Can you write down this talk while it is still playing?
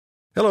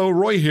Hello,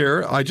 Roy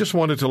here. I just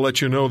wanted to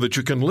let you know that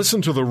you can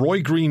listen to The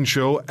Roy Green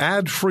Show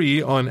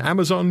ad-free on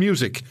Amazon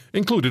Music,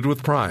 included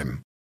with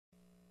Prime.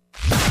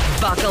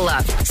 Buckle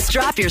up,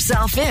 strap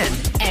yourself in,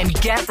 and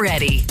get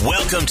ready.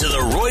 Welcome to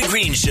The Roy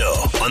Green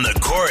Show on the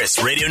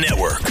Chorus Radio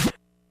Network.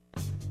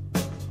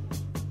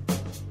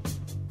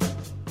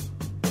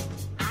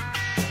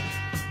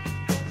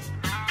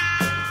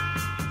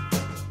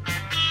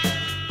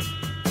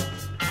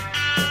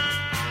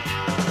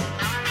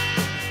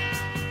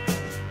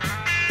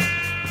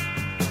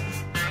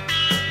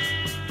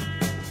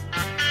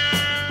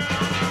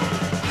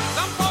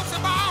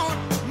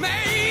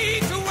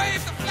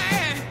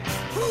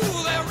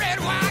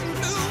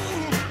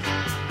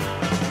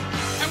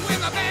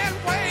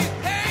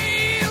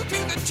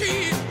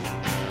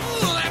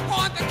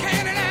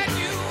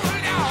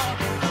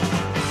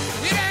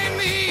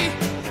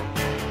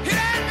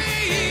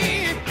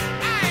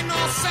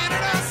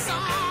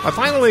 I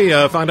finally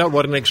found out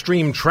what an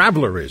extreme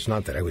traveler is.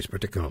 Not that I was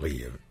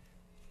particularly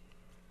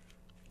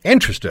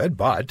interested,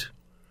 but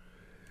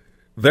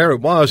there it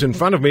was in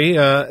front of me.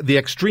 The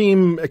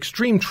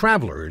extreme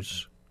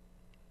travelers,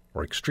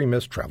 or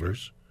extremist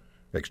travelers,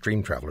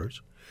 extreme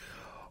travelers,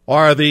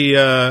 are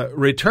the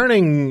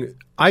returning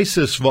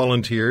ISIS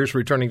volunteers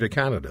returning to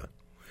Canada,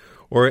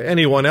 or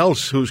anyone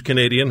else who's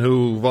Canadian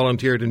who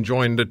volunteered and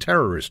joined a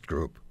terrorist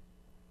group.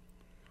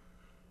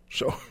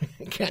 So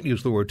you can't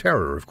use the word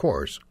terror, of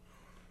course.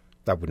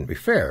 That wouldn't be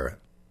fair.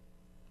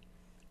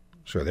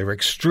 So they were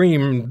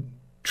extreme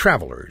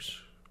travelers.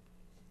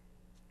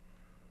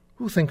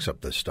 Who thinks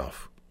up this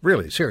stuff?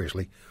 Really,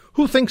 seriously,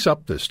 who thinks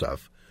up this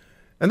stuff?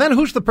 And then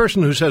who's the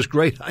person who says,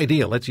 great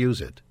idea, let's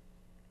use it?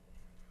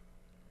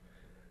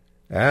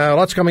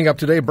 Lots coming up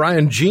today.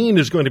 Brian Jean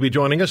is going to be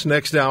joining us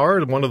next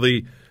hour, one of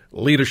the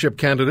leadership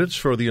candidates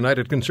for the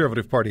United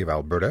Conservative Party of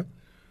Alberta.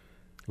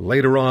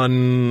 Later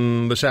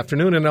on this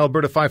afternoon in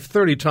Alberta,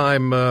 5:30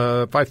 time,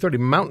 5:30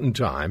 Mountain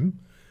Time,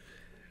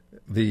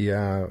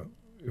 the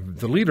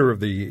leader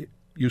of the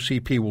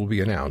UCP will be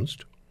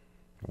announced.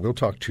 We'll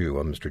talk to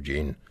Mr.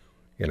 Jean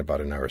in about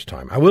an hour's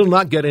time. I will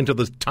not get into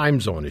the time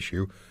zone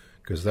issue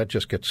because that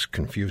just gets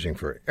confusing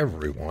for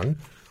everyone,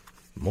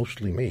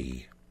 mostly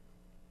me.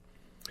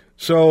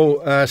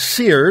 So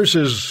Sears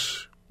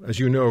is, as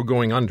you know,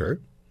 going under.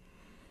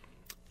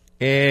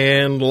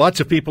 And lots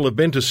of people have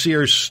been to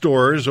Sears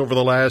stores over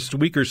the last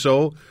week or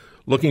so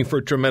looking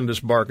for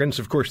tremendous bargains.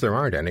 Of course, there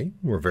aren't any,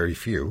 or very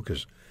few,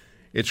 because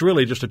it's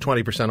really just a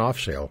 20% off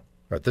sale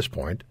at this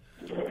point.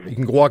 You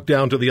can walk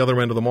down to the other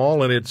end of the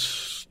mall, and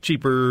it's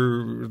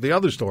cheaper the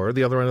other store,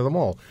 the other end of the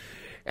mall.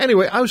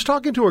 Anyway, I was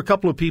talking to a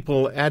couple of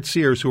people at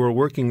Sears who are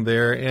working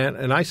there,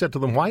 and I said to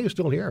them, why are you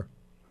still here?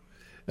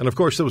 And, of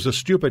course, there was a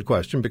stupid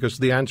question because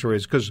the answer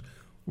is because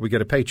we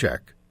get a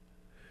paycheck.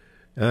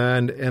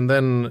 And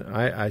then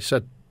I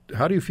said,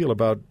 how do you feel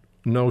about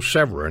no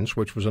severance,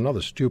 which was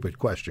another stupid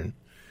question,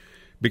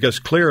 because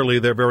clearly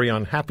they're very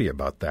unhappy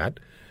about that.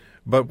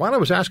 But while I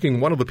was asking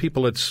one of the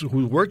people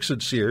who works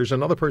at Sears,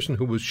 another person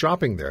who was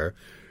shopping there,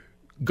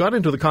 got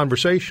into the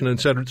conversation and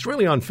said, it's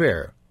really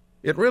unfair.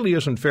 It really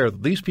isn't fair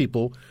that these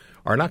people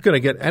are not going to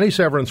get any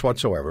severance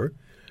whatsoever,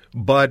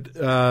 but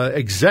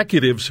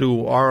executives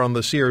who are on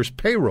the Sears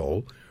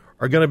payroll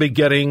are going to be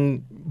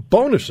getting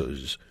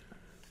bonuses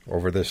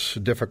over this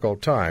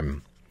difficult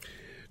time.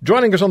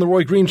 Joining us on the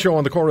Roy Green Show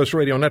on the Chorus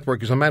Radio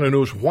Network is a man who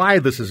knows why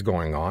this is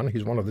going on.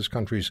 He's one of this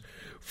country's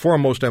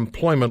foremost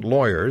employment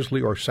lawyers,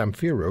 Lior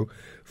Samfiru,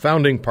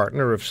 founding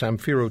partner of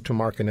Samfiru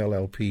Tumarkin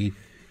LLP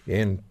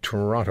in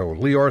Toronto.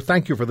 Lior,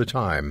 thank you for the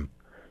time.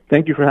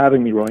 Thank you for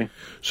having me, Roy.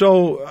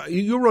 So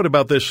you wrote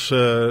about this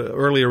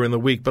earlier in the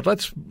week, but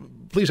let's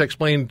please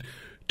explain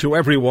to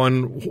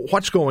everyone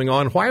what's going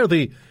on. Why are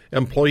the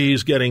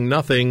employees getting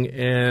nothing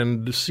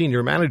and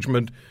senior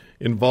management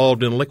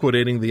involved in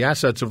liquidating the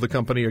assets of the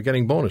company are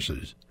getting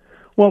bonuses?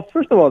 Well,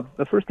 first of all,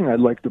 the first thing I'd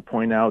like to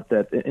point out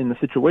that in a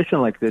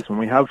situation like this, when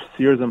we have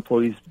Sears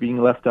employees being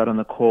left out in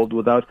the cold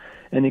without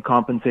any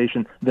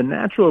compensation, the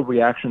natural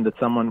reaction that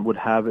someone would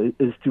have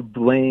is to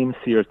blame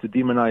Sears, to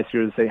demonize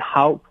Sears, and say,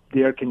 how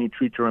dare can you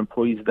treat your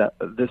employees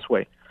this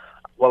way?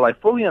 Well, I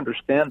fully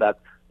understand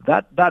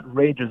that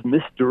rage is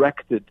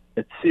misdirected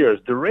at Sears.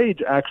 The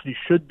rage actually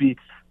should be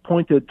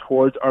pointed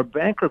towards our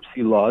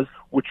bankruptcy laws,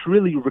 which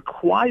really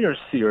requires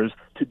Sears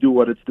to do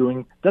what it's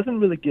doing, doesn't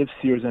really give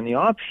Sears any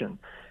option.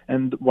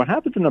 And what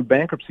happens in a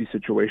bankruptcy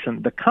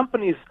situation, the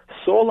company's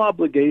sole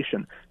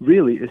obligation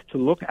really is to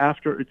look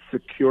after its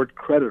secured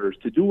creditors,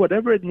 to do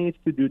whatever it needs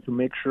to do to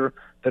make sure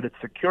that its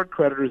secured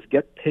creditors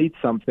get paid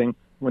something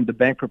when the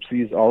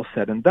bankruptcy is all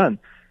said and done.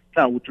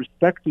 Now, with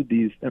respect to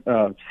these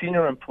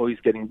senior employees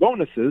getting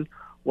bonuses,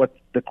 what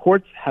the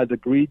courts has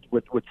agreed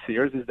with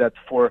Sears is that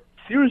for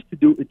Sears to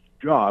do its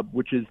job,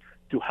 which is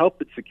to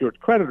help its secured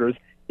creditors,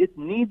 it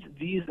needs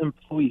these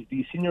employees,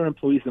 these senior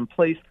employees in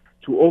place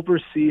to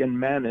oversee and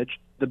manage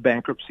the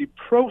bankruptcy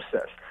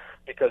process,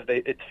 because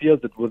it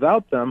feels that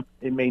without them,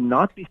 it may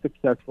not be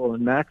successful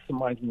in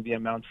maximizing the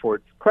amount for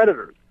its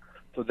creditors.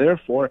 So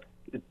therefore,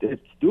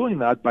 it's doing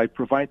that by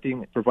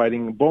providing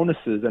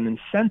bonuses and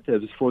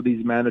incentives for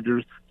these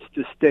managers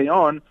to stay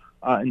on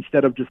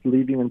instead of just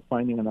leaving and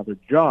finding another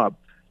job.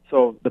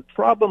 So the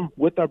problem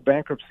with our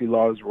bankruptcy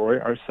laws, Roy,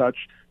 are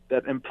such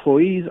that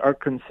employees are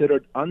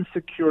considered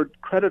unsecured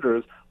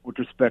creditors with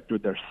respect to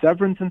their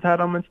severance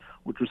entitlements,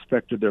 with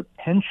respect to their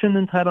pension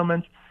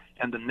entitlements,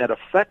 and the net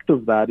effect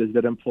of that is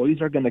that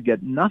employees are going to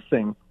get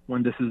nothing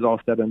when this is all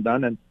said and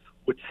done. And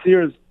with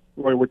Sears,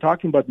 Roy, we're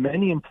talking about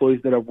many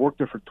employees that have worked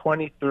there for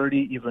 20,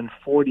 30, even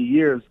 40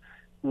 years,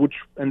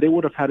 and they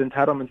would have had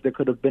entitlements that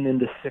could have been in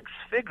the six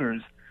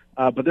figures,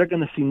 but they're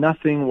going to see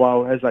nothing,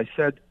 while, as I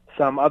said,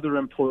 some other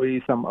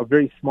employees, a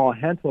very small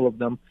handful of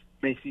them,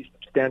 may see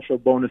substantial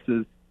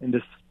bonuses in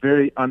this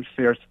very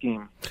unfair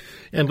scheme.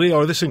 And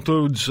Leo, this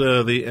includes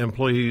the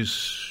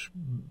employees'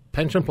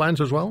 pension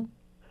plans as well?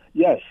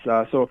 Yes.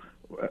 So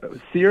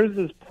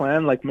Sears'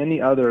 plan, like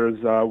many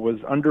others, was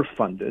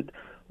underfunded,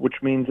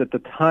 which means at the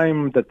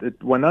time that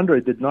it went under,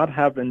 it did not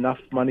have enough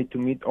money to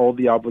meet all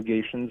the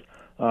obligations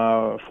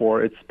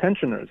for its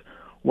pensioners.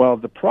 Well,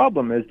 the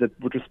problem is that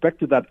with respect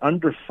to that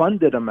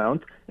underfunded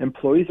amount,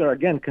 employees are,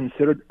 again,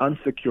 considered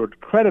unsecured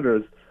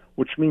creditors,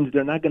 which means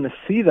they're not going to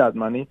see that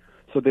money,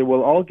 so they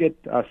will all get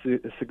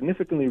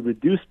significantly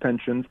reduced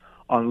pensions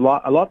on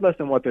a lot less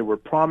than what they were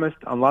promised,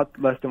 a lot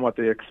less than what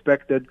they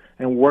expected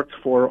and worked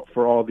for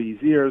all these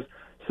years.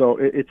 So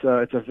it's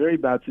a very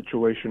bad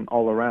situation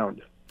all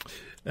around.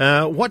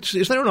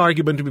 Is there an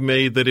argument to be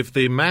made that if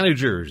the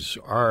managers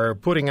are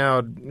putting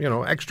out,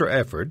 extra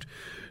effort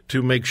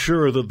to make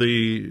sure that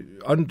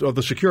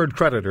the secured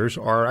creditors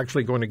are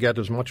actually going to get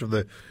as much of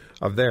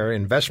their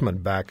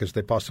investment back as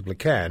they possibly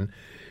can,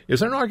 is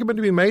there an argument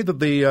to be made that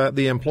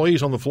the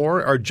employees on the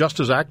floor are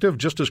just as active,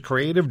 just as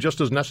creative,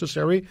 just as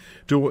necessary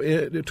to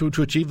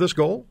achieve this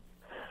goal?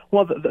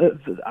 Well,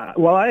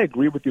 well, I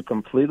agree with you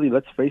completely.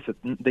 Let's face it,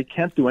 they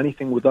can't do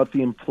anything without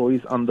the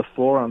employees on the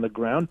floor, on the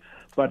ground.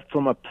 But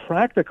from a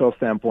practical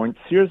standpoint,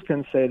 Sears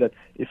can say that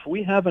if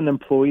we have an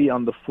employee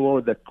on the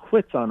floor that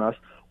quits on us,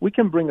 we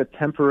can bring a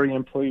temporary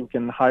employee, we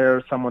can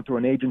hire someone through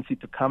an agency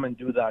to come and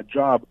do that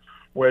job,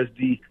 whereas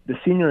the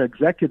senior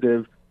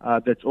executive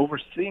that's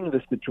overseeing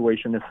the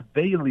situation, if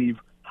they leave,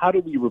 how do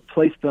we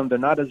replace them? They're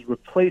not as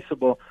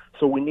replaceable,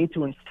 so we need to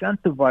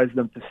incentivize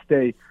them to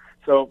stay.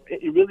 So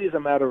it really is a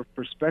matter of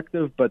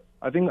perspective, but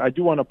I think I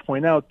do want to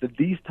point out that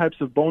these types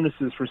of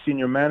bonuses for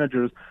senior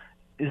managers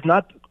is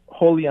not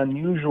wholly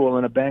unusual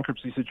in a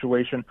bankruptcy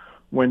situation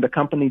when the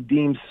company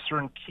deems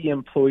certain key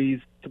employees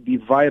to be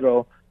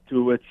vital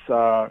to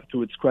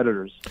its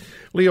creditors.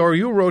 Leo,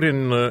 you wrote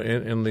in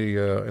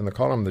the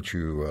column that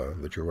you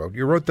wrote.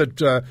 You wrote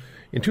that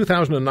in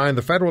 2009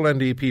 the federal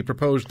NDP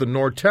proposed the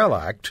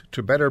Nortel Act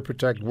to better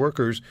protect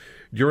workers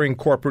during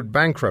corporate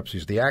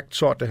bankruptcies. The act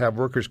sought to have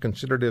workers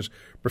considered as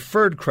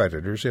preferred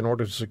creditors in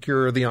order to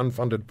secure the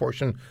unfunded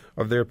portion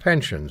of their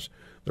pensions.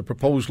 The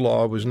proposed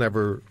law was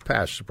never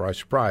passed. Surprise,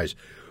 surprise.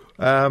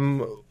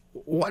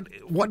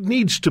 What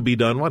needs to be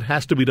done? What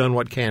has to be done?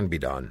 What can be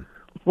done?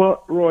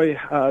 Well, Roy,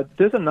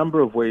 there's a number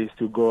of ways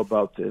to go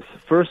about this.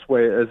 First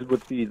way, as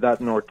with that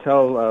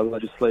Nortel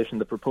legislation,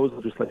 the proposed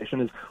legislation,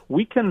 is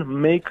we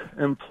can make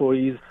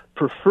employees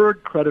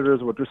preferred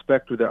creditors with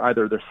respect to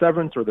either their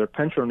severance or their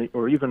pension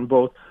or even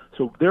both.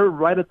 So they're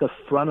right at the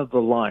front of the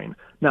line.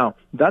 Now,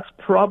 that's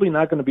probably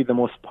not going to be the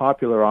most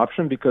popular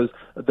option because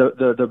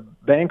the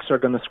banks are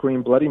going to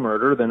scream bloody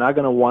murder. They're not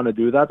going to want to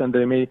do that, and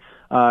they may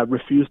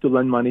refuse to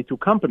lend money to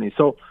companies.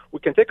 So we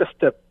can take a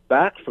step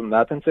back from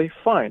that and say,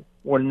 fine,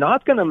 we're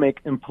not going to make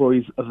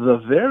employees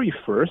the very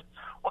first.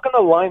 We're going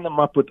to line them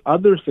up with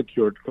other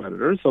secured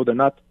creditors, so they're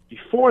not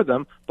before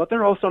them, but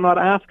they're also not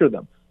after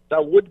them.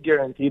 That would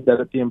guarantee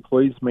that the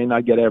employees may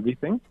not get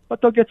everything,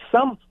 but they'll get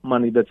some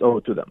money that's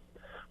owed to them.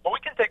 But we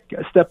can take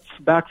a step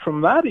back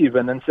from that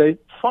even and say,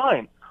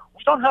 fine,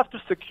 we don't have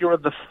to secure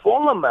the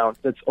full amount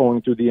that's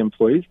owing to the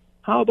employees.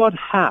 How about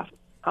half?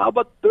 How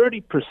about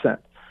 30%?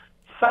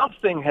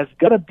 Something has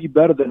got to be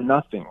better than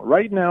nothing.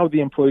 Right now,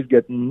 the employees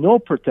get no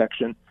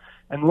protection,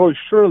 and Roy,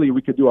 surely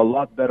we could do a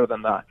lot better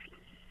than that.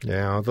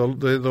 Yeah, the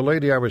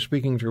lady I was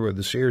speaking to at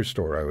the Sears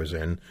store I was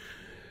in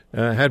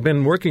had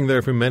been working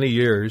there for many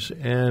years,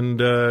 and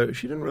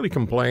she didn't really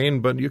complain,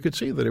 but you could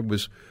see that it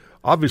was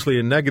obviously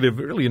a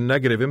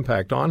negative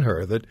impact on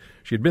her, that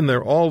she'd been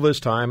there all this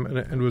time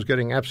and was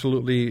getting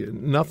absolutely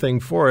nothing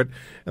for it.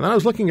 And then I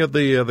was looking at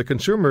the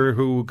consumer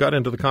who got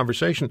into the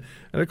conversation,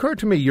 and it occurred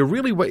to me,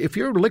 if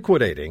you're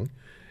liquidating,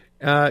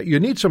 you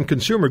need some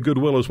consumer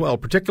goodwill as well,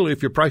 particularly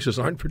if your prices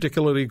aren't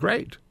particularly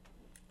great.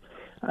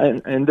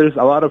 And there's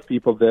a lot of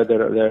people there that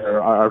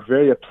are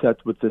very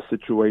upset with this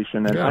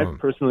situation. And I've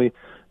personally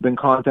been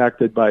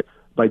contacted by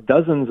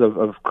dozens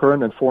of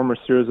current and former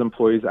Sears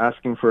employees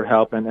asking for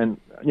help. And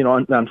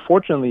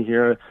unfortunately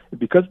here,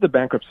 because the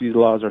bankruptcy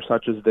laws are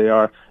such as they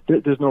are,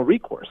 there's no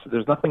recourse.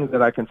 There's nothing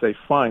that I can say,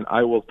 fine,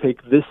 I will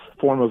take this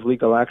form of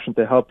legal action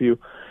to help you.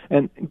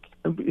 And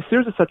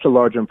Sears is such a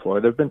large employer.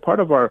 They've been part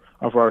of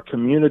our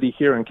community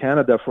here in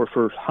Canada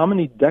for how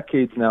many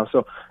decades now?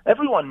 So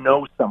everyone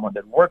knows someone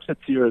that works at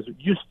Sears,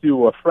 used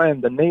to, a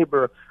friend, a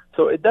neighbor.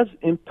 So it does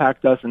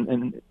impact us,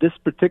 and this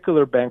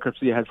particular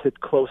bankruptcy has hit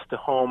close to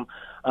home,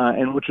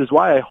 and which is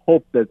why I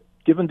hope that,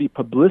 given the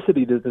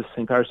publicity that this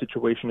entire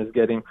situation is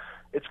getting,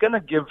 it's going to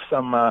give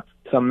some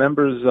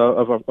members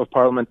of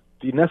Parliament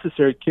the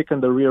necessary kick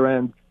in the rear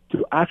end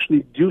to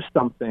actually do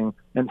something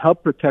and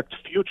help protect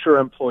future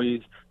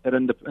employees that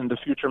in the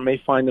future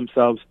may find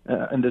themselves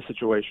in this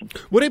situation.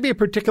 Would it be a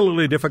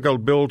particularly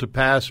difficult bill to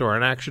pass or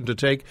an action to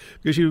take?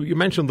 Because you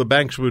mentioned the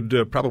banks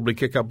would probably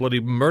kick up bloody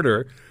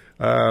murder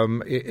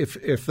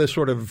if this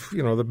sort of,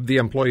 the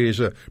employee is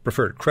a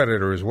preferred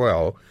creditor as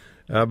well.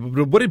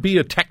 Would it be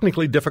a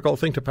technically difficult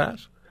thing to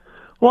pass?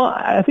 Well,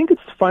 I think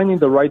it's finding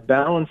the right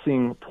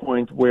balancing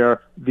point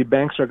where the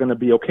banks are going to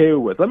be okay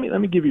with. Let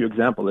me give you an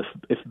example.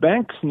 If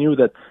banks knew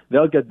that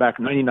they'll get back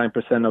 99%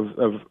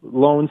 of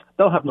loans,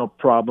 they'll have no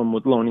problem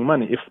with loaning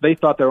money. If they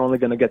thought they're only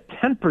going to get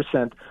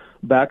 10%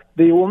 back,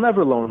 they will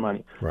never loan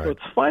money. Right. So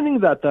it's finding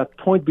that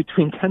point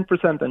between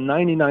 10% and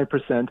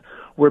 99%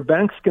 where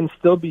banks can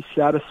still be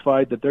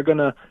satisfied that they're going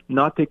to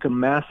not take a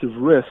massive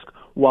risk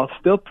while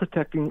still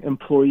protecting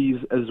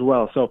employees as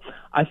well. So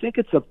I think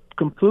it's a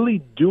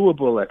completely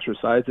doable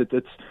exercise.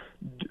 It's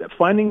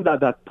finding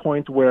that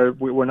point where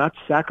we're not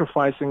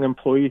sacrificing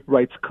employee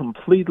rights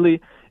completely.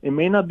 It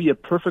may not be a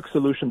perfect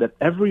solution that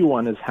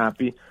everyone is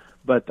happy,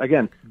 but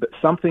again,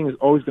 something is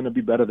always going to be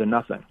better than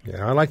nothing.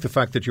 Yeah, I like the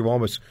fact that you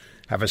always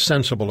have a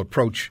sensible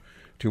approach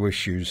to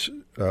issues,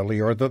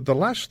 Lior. The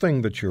last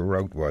thing that you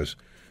wrote was,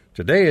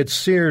 today it's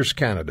Sears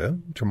Canada,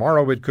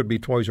 tomorrow it could be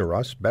Toys R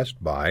Us,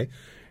 Best Buy,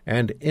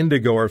 and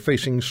Indigo are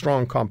facing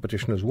strong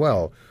competition as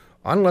well.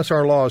 Unless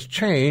our laws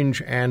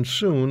change, and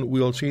soon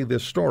we'll see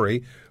this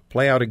story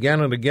play out again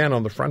and again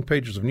on the front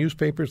pages of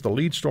newspapers, the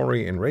lead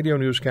story in radio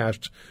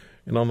newscasts,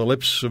 and on the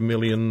lips of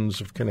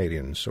millions of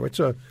Canadians. So it's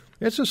a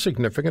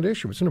significant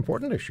issue. It's an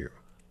important issue.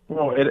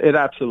 No, it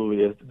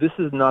absolutely is. This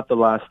is not the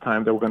last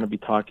time that we're going to be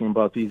talking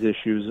about these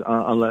issues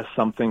unless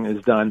something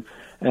is done.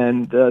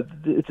 And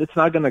it's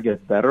not going to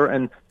get better.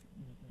 And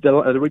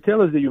the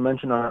retailers that you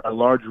mentioned are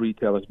large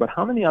retailers, but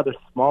how many other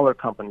smaller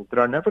companies that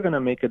are never going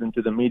to make it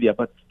into the media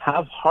but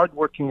have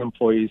hardworking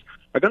employees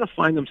are going to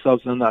find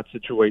themselves in that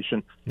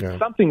situation? Yeah.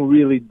 Something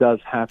really does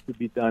have to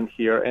be done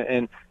here,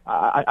 and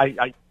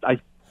I'm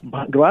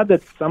glad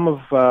that some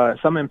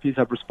MPs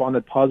have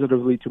responded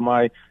positively to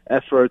my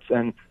efforts,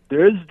 and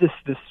there is this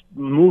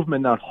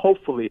movement now.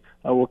 Hopefully,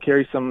 will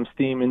carry some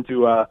steam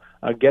into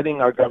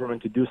getting our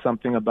government to do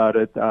something about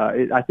it.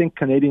 I think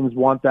Canadians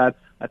want that.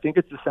 I think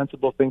it's a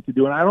sensible thing to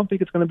do, and I don't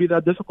think it's going to be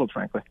that difficult,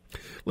 frankly.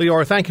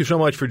 Lior, thank you so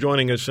much for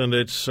joining us, and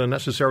it's a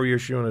necessary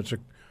issue, and it's a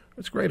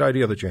great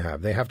idea that you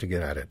have. They have to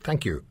get at it.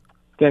 Thank you.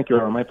 Thank you,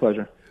 Aaron. My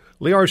pleasure.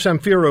 Lior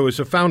Samfiru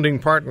is a founding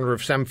partner of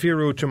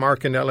Samfiru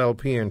Tumarkin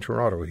LLP in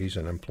Toronto. He's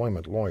an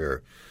employment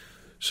lawyer.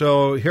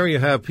 So here you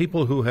have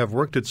people who have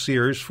worked at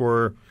Sears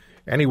for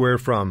anywhere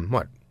from,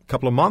 a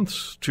couple of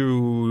months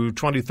to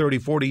 20, 30,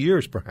 40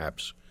 years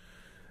perhaps,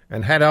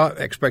 and had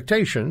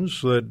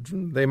expectations that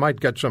they might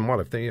get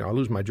if I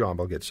lose my job,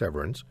 I'll get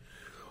severance,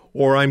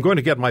 or I'm going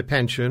to get my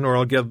pension, or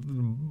I'll get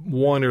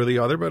one or the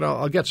other, but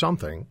I'll get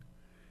something.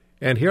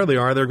 And here they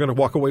are, they're going to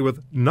walk away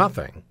with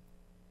nothing.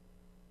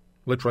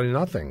 Literally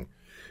nothing,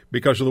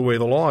 because of the way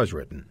the law is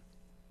written.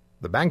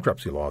 The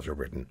bankruptcy laws are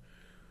written.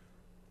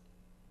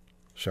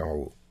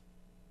 So,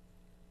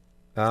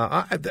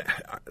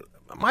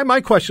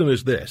 my question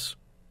is this.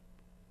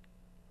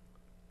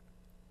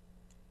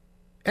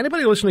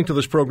 Anybody listening to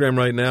this program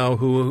right now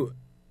who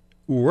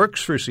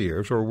works for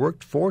Sears or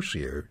worked for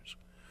Sears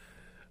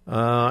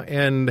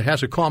and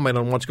has a comment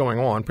on what's going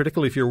on,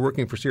 particularly if you're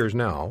working for Sears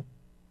now,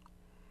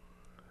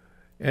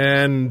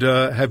 and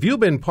have you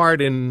been part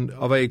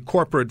of a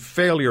corporate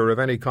failure of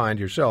any kind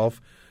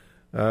yourself,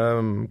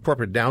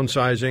 corporate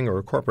downsizing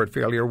or corporate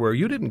failure where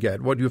you didn't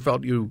get what you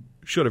felt you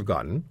should have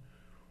gotten?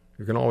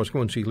 You can always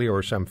go and see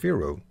Lior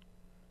Samfiru.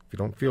 If you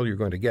don't feel you're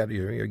going to get,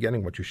 you're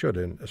getting what you should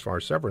as far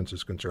as severance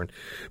is concerned.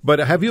 But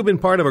have you been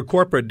part of a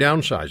corporate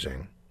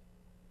downsizing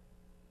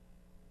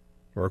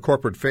or a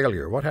corporate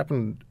failure? What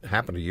happened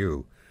to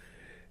you?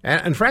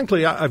 And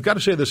frankly, I've got to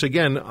say this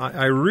again.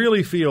 I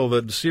really feel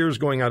that Sears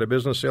going out of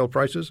business, sale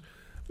prices,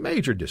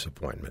 major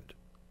disappointment.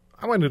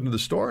 I went into the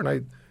store and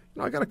I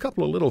got a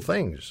couple of little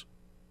things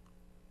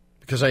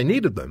because I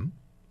needed them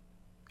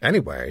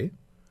anyway,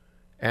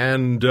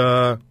 and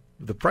the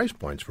price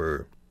points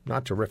were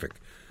not terrific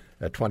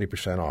at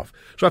 20% off.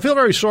 So I feel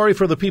very sorry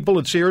for the people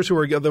at Sears who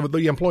are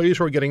the employees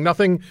who are getting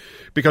nothing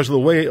because of the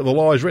way the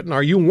law is written.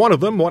 Are you one of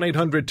them?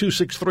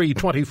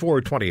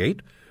 1-800-263-2428.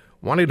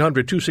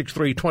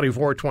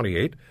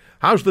 1-800-263-2428.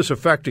 How's this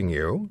affecting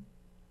you?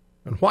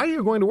 And why are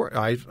you going to work?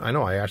 I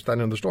know I asked that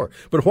in the store.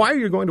 But why are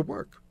you going to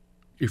work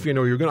if you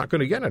know you're not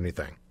going to get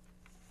anything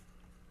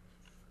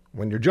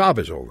when your job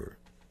is over?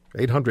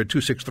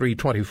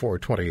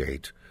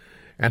 800-263-2428.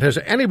 And has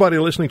anybody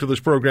listening to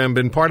this program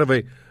been part of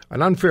an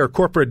unfair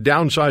corporate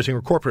downsizing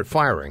or corporate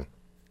firing?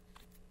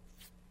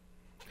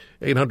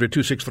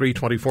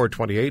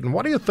 800-263-2428. And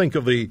what do you think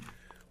of the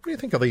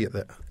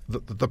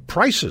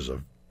prices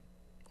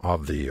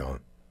of the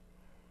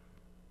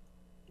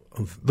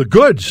the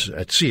goods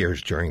at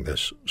Sears during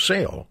this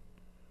sale.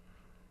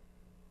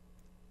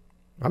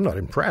 I'm not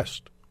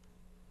impressed.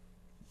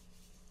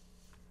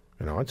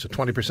 It's a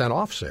 20%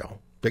 off sale.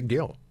 Big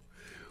deal.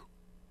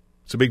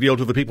 It's a big deal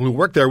to the people who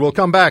work there. We'll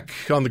come back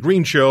on The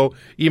Green Show.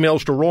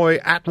 Emails to Roy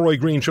at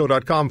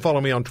RoyGreenshow.com.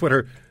 Follow me on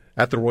Twitter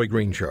at The Roy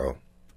Green Show.